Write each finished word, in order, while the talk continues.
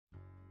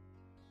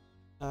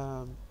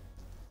Um,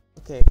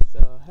 okay,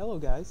 so hello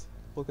guys,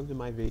 welcome to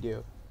my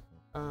video.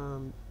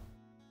 Um,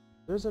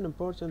 there's an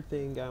important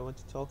thing I want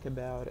to talk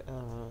about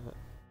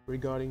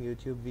regarding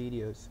YouTube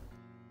videos.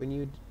 When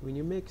you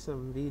make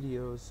some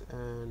videos,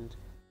 and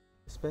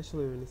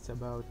especially when it's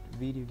about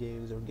video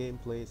games or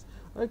gameplays,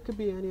 or it could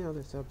be any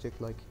other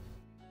subject like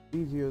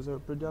videos or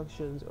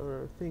productions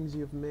or things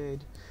you've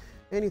made,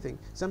 anything.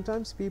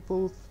 Sometimes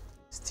people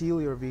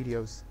steal your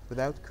videos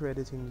without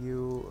crediting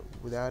you,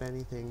 without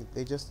anything.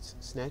 They just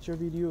snatch your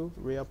video,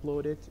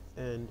 re-upload it,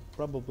 and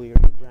probably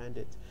rebrand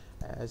it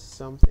as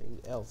something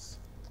else.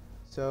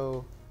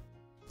 So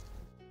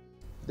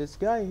this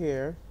guy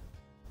here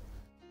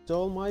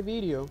stole my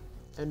video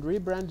and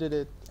rebranded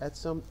it as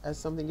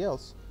something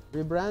else.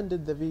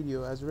 Rebranded the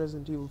video as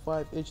Resident Evil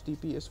 5 HD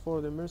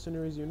PS4 The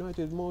Mercenaries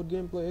United Mode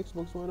Gameplay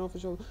Xbox One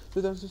Official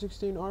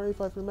 2016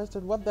 RE5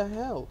 Remastered. What the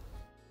hell?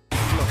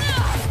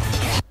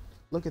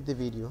 Look at the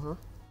video, huh?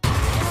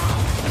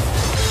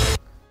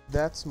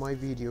 That's my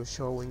video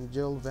showing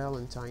Jill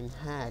Valentine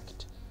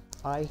hacked.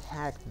 I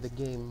hacked the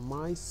game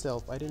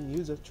myself. I didn't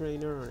use a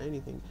trainer or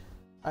anything.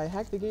 I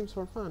hacked the games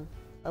for fun.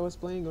 I was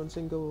playing on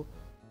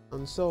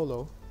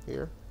solo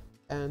here,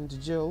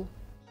 and Jill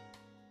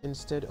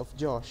instead of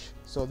Josh.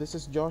 So this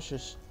is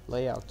Josh's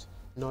layout.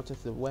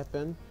 Notice the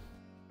weapon,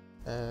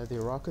 the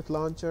rocket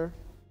launcher.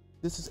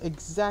 This is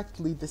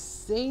exactly the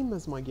same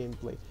as my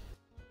gameplay.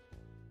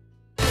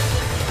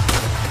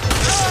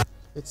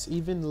 It's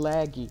even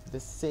laggy, the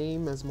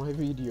same as my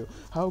video.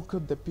 How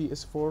could the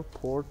PS4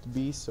 port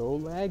be so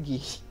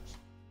laggy?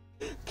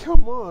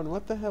 Come on,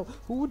 what the hell?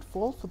 Who would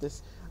fall for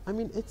this? I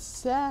mean, it's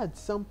sad.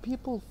 Some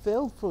people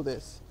fell for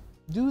this.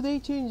 Do they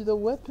change the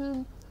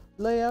weapon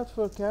layout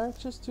for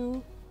characters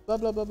too? Blah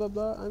blah blah blah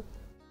blah.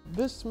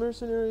 This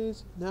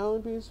Mercenaries now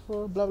in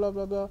PS4. Blah blah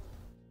blah blah.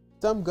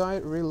 Some guy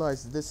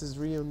realized this is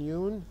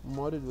Reunion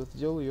modded with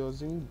Jill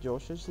using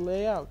Josh's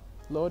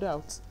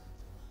loadouts.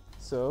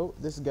 So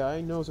this guy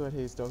knows what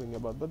he's talking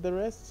about, but the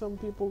rest, some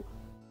people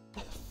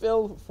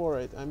fell for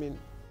it. I mean,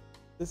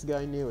 this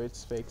guy knew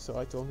it's fake, so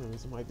I told him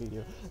it's my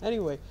video.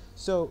 Anyway,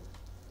 so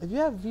if you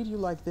have a video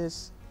like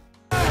this,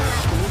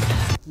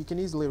 you can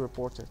easily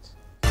report it.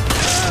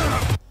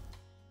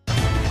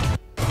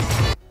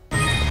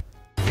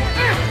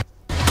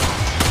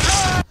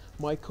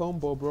 My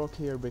combo broke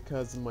here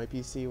because my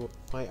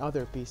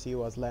other PC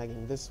was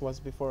lagging. This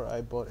was before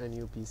I bought a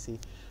new PC,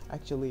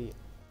 actually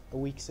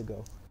weeks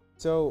ago.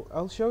 So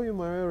I'll show you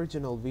my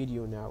original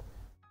video now.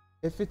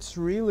 If it's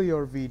really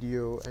your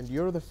video and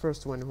you're the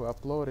first one who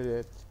uploaded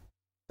it,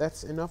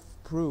 that's enough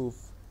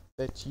proof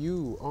that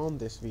you own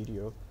this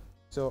video.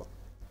 So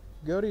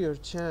go to your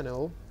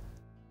channel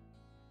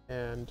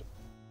and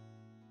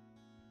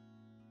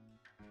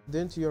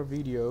then to your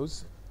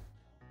videos.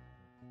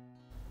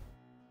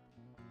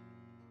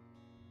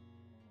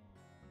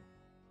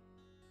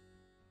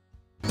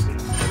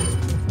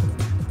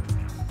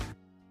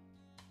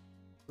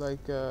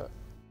 Like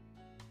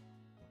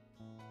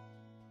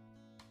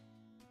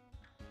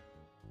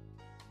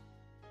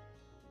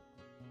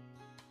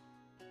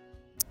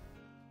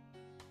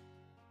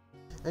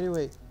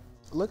anyway,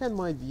 look at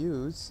my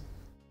views.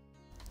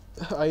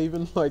 I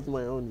even liked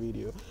my own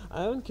video.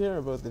 I don't care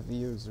about the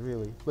views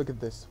really. Look at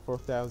this,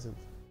 4,000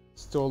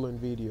 stolen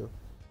video.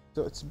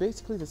 So it's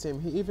basically the same.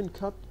 He even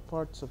cut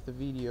parts of the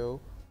video.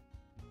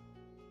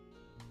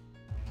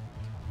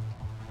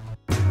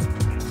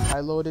 I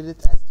loaded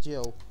it as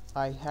Jill.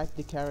 I hacked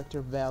the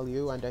character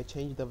value and I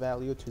changed the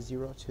value to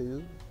 0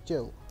 to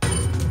Jill.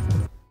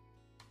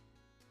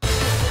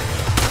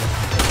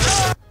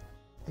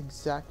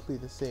 Exactly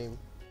the same.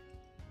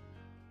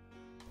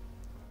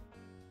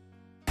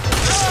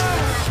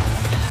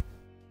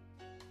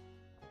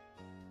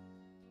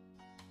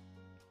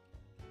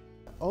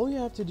 All you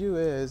have to do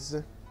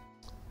is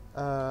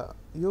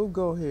you'll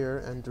go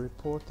here and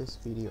report this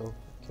video,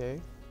 okay?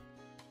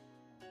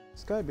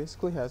 This guy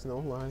basically has no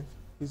life.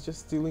 He's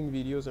just stealing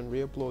videos and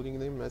re-uploading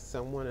them as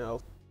someone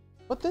else.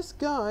 But this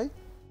guy,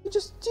 he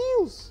just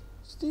steals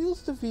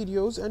the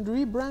videos and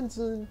rebrands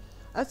them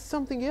as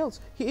something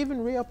else. He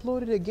even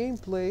re-uploaded a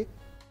gameplay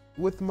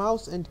with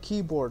mouse and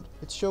keyboard.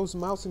 It shows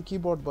mouse and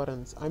keyboard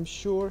buttons. I'm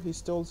sure he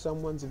stole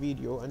someone's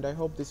video, and I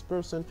hope this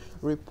person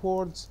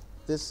reports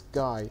this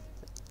guy.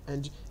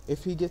 And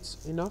if he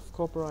gets enough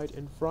copyright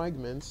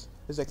infringements,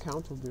 his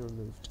account will be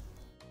removed.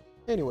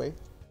 Anyway,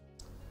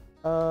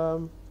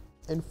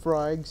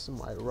 infringes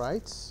my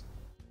rights,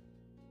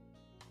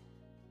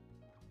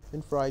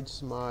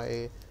 infringes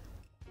my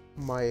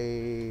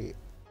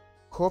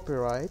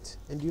copyright,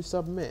 and you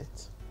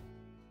submit.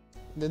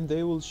 Then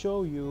they will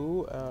show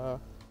you a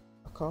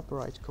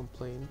copyright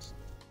complaint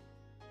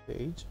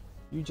page.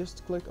 You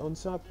just click on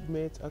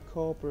submit a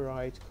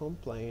copyright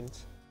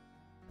complaint,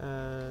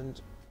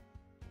 and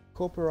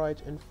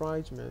copyright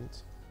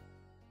infringement.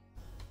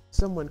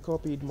 Someone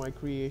copied my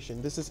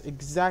creation. This is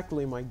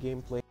exactly my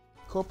gameplay.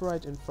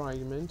 Copyright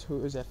infringement.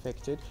 Who is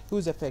affected?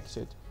 Who's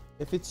affected?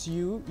 If it's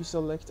you, you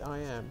select I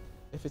am.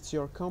 If it's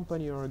your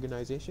company or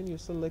organization, you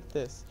select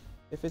this.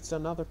 If it's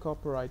another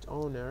copyright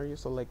owner, you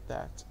select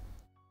that.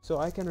 So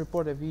I can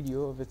report a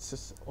video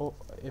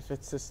if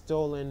it's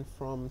stolen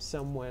from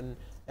someone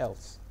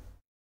else.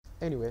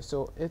 Anyway,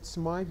 so it's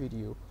my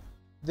video.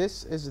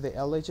 This is the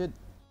alleged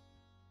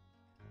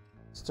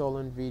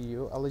stolen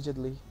video,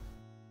 allegedly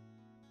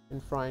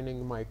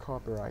infringing my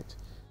copyright,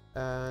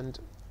 and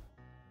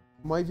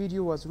my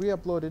video was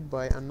re-uploaded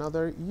by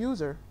another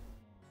user.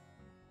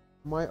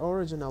 My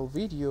original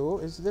video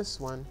is this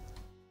one.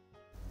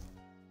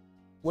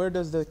 Where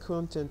does the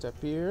content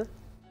appear?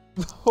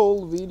 The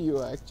whole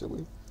video,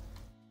 actually.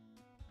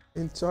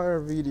 Entire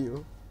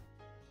video.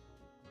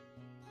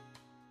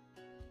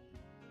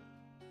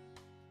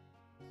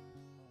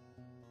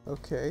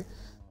 Okay,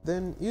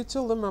 then you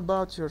tell them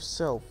about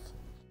yourself,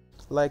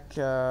 like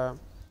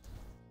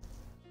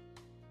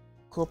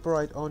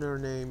copyright owner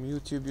name,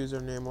 YouTube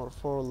username, or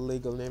full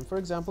legal name. For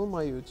example,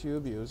 my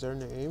YouTube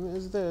username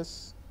is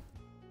this.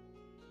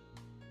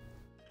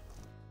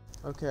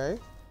 Okay.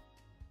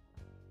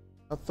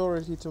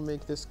 Authority to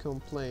make this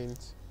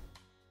complaint.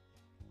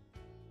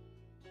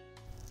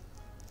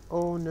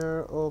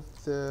 Owner of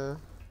the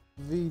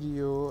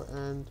video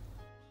and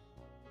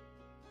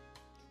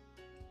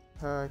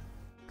hack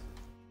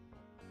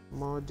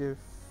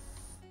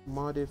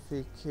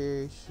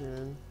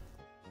modification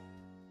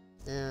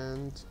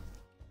and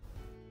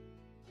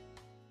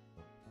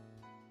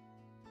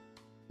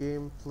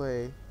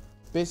gameplay.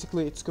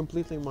 Basically, it's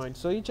completely mine.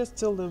 So you just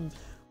tell them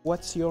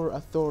what's your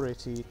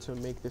authority to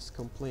make this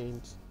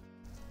complaint.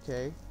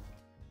 Okay.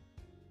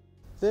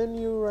 Then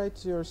you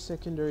write your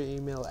secondary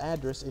email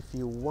address if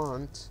you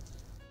want,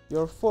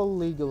 your full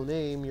legal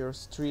name, your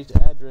street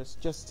address,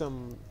 just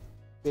some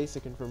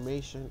basic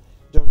information.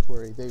 Don't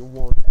worry, they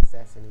won't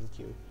assassinate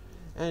you.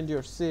 And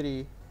your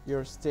city,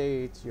 your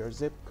state, your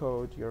zip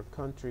code, your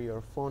country,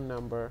 your phone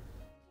number.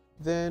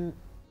 Then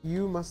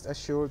you must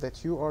assure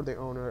that you are the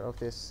owner of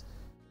this,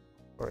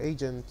 or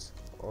agent,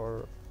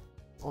 or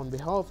on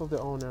behalf of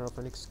the owner of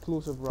an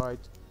exclusive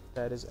right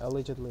that is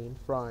allegedly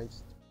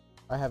infringed.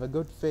 I have a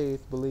good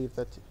faith belief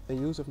that the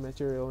use of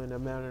material in a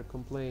manner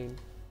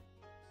complained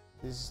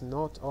is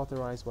not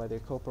authorized by the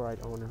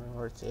copyright owner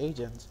or its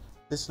agent.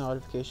 This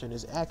notification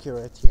is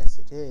accurate. Yes,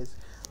 it is.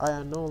 I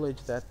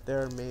acknowledge that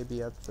there may be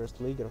adverse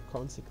legal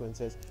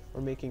consequences for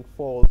making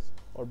false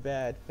or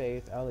bad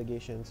faith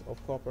allegations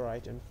of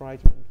copyright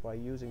infringement by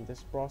using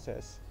this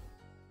process.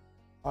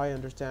 I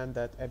understand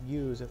that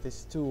abuse of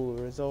this tool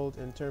will result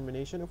in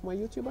termination of my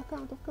YouTube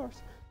account, of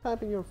course.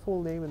 Typing your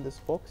full name in this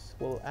box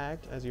will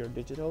act as your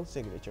digital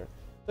signature.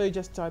 So you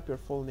just type your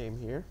full name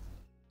here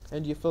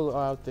and you fill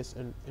out this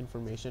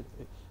information.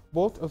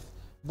 Both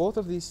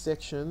of these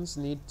sections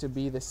need to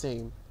be the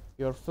same.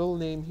 Your full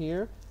name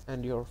here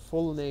and your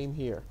full name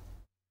here.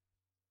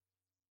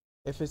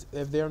 If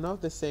they're not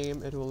the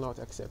same, it will not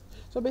accept.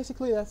 So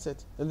basically that's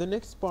it. In the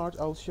next part,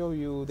 I'll show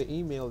you the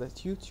email that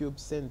YouTube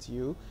sends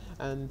you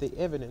and the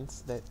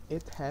evidence that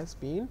it has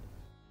been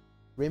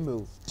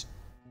removed.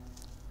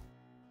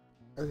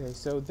 Okay,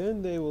 so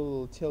then they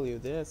will tell you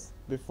this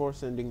before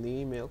sending the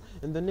email.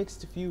 In the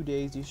next few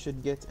days, you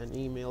should get an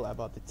email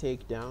about the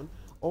takedown,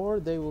 or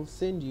they will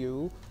send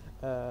you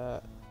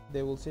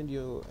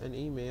an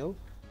email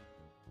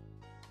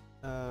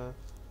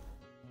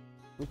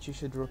which you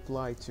should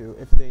reply to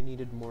if they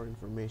needed more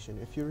information.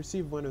 If you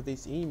receive one of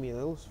these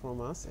emails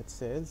from us, it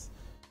says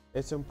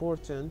it's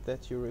important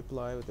that you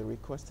reply with the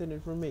requested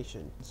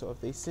information. So if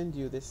they send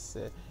you this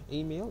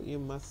email, you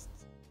must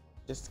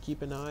just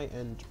keep an eye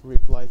and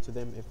reply to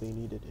them if they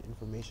needed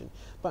information.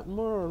 But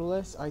more or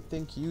less, I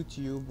think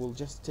YouTube will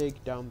just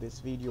take down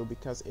this video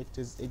because it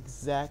is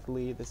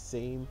exactly the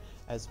same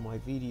as my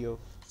video.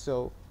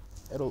 So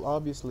it'll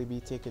obviously be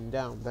taken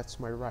down. That's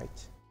my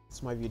right.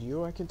 It's my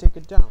video, I can take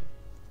it down.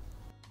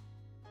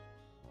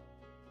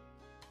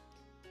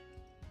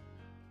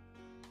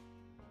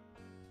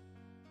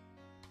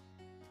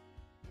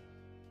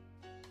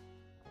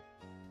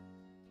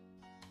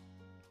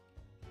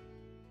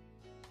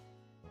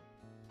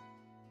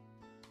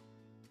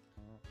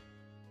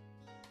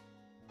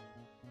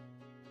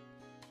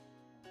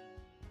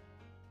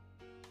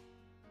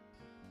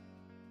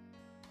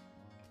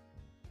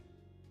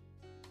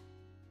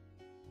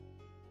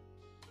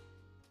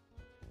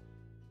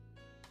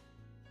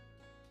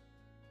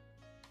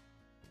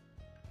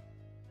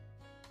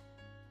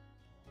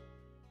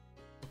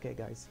 Okay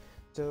guys,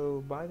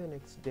 so by the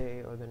next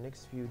day or the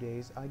next few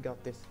days, I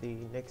got this the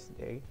next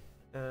day,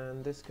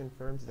 and this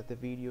confirms that the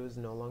video is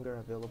no longer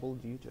available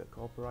due to a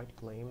copyright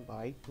claim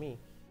by me.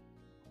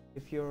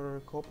 If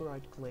your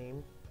copyright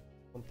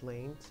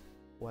complaint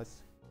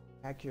was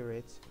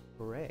accurate,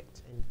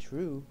 correct, and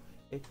true,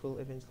 it will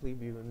eventually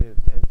be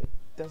removed, and it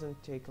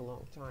doesn't take a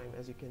long time.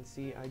 As you can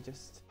see, I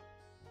just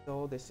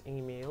saw this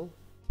email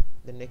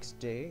the next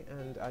day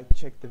and I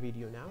checked the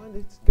video now and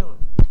it's gone.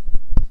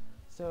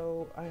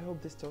 So I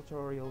hope this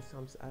tutorial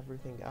sums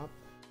everything up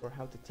for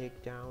how to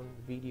take down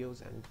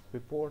videos and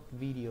report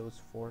videos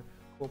for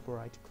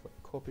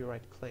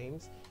copyright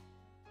claims.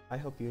 I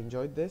hope you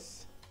enjoyed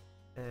this,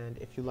 and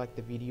if you liked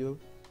the video,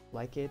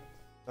 like it,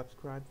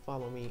 subscribe,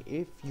 follow me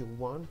if you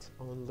want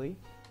only,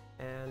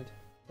 and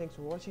Thanks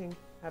for watching.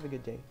 Have a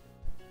good day.